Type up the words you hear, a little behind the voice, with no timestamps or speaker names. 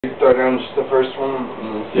Throw down just the first one.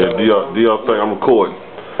 Yeah, do y'all think I'm recording?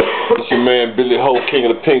 It's your man Billy Ho, King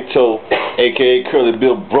of the Pink Toe, aka Curly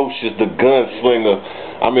Bill Brocious, the gunslinger.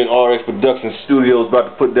 I'm in RX Production Studios, about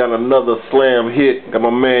to put down another slam hit. Got my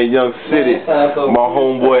man Young City, my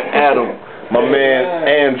homeboy Adam, my man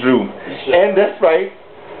Andrew, and that's right,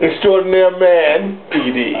 extraordinary man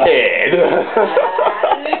E.D. Ed.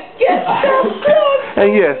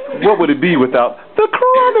 And yes, what would it be without the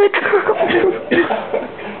Chronic?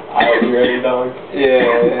 Are you ready, dog?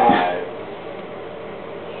 Yeah.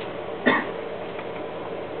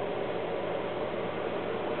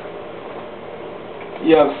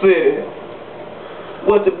 Young City,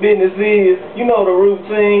 what the business is, you know the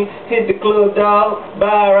routine. Hit the club, dog,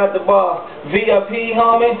 buy her at the bar. VIP,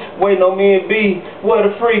 homie, waiting on me and B. Where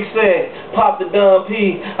the freaks at? Pop the dumb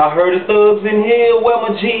P. I heard the thugs in here, where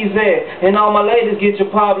my G's at? And all my ladies, get your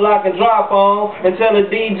pop, lock, and drop on. And tell the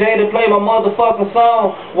DJ to play my motherfucking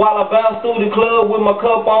song. While I bounce through the club with my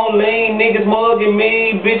cup on lean. Niggas mugging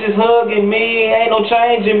me, bitches hugging me. Ain't no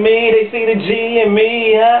change in me, they see the G in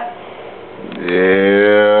me, huh?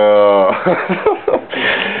 Yeah.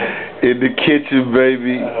 In the kitchen,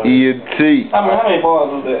 baby. ENT. How many bars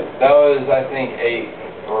was that? That was, I think,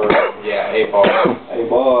 8 or yeah, 8 bars. 8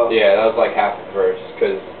 bars. Yeah, that was like half the verse.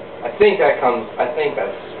 Cause I think that's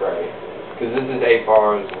right. Cause this is 8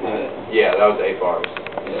 bars. Yeah, that was 8 bars.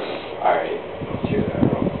 Yeah. All right, let's hear that.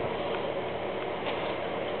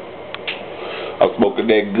 I'm smoking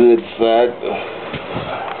that good side.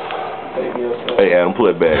 Hey Adam,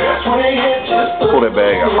 pull that bag out. Pull that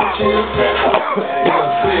bag out.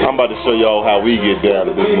 I'm about to show y'all how we get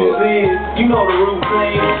down to this mug. You know the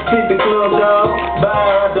routine. Hit the club, dog. Buy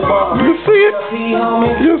her at the bar. You see it?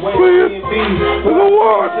 You see it? There's a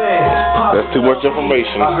lot. That's too much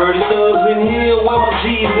information. I heard the thugs in here, where my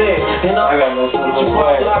G's at? And I got no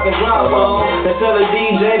lock and drop on. And tell the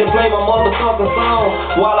DJ to play my motherfucking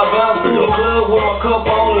song. While I bounce through the club with my cup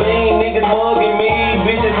on lean. Niggas mugging me,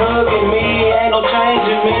 bitches hugging me. Ain't no change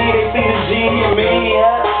in me, they see the G in me,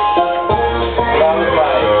 huh?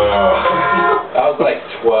 That was like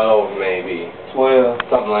 12 maybe. 12.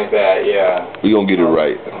 Something like that, yeah. We gonna get it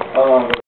right.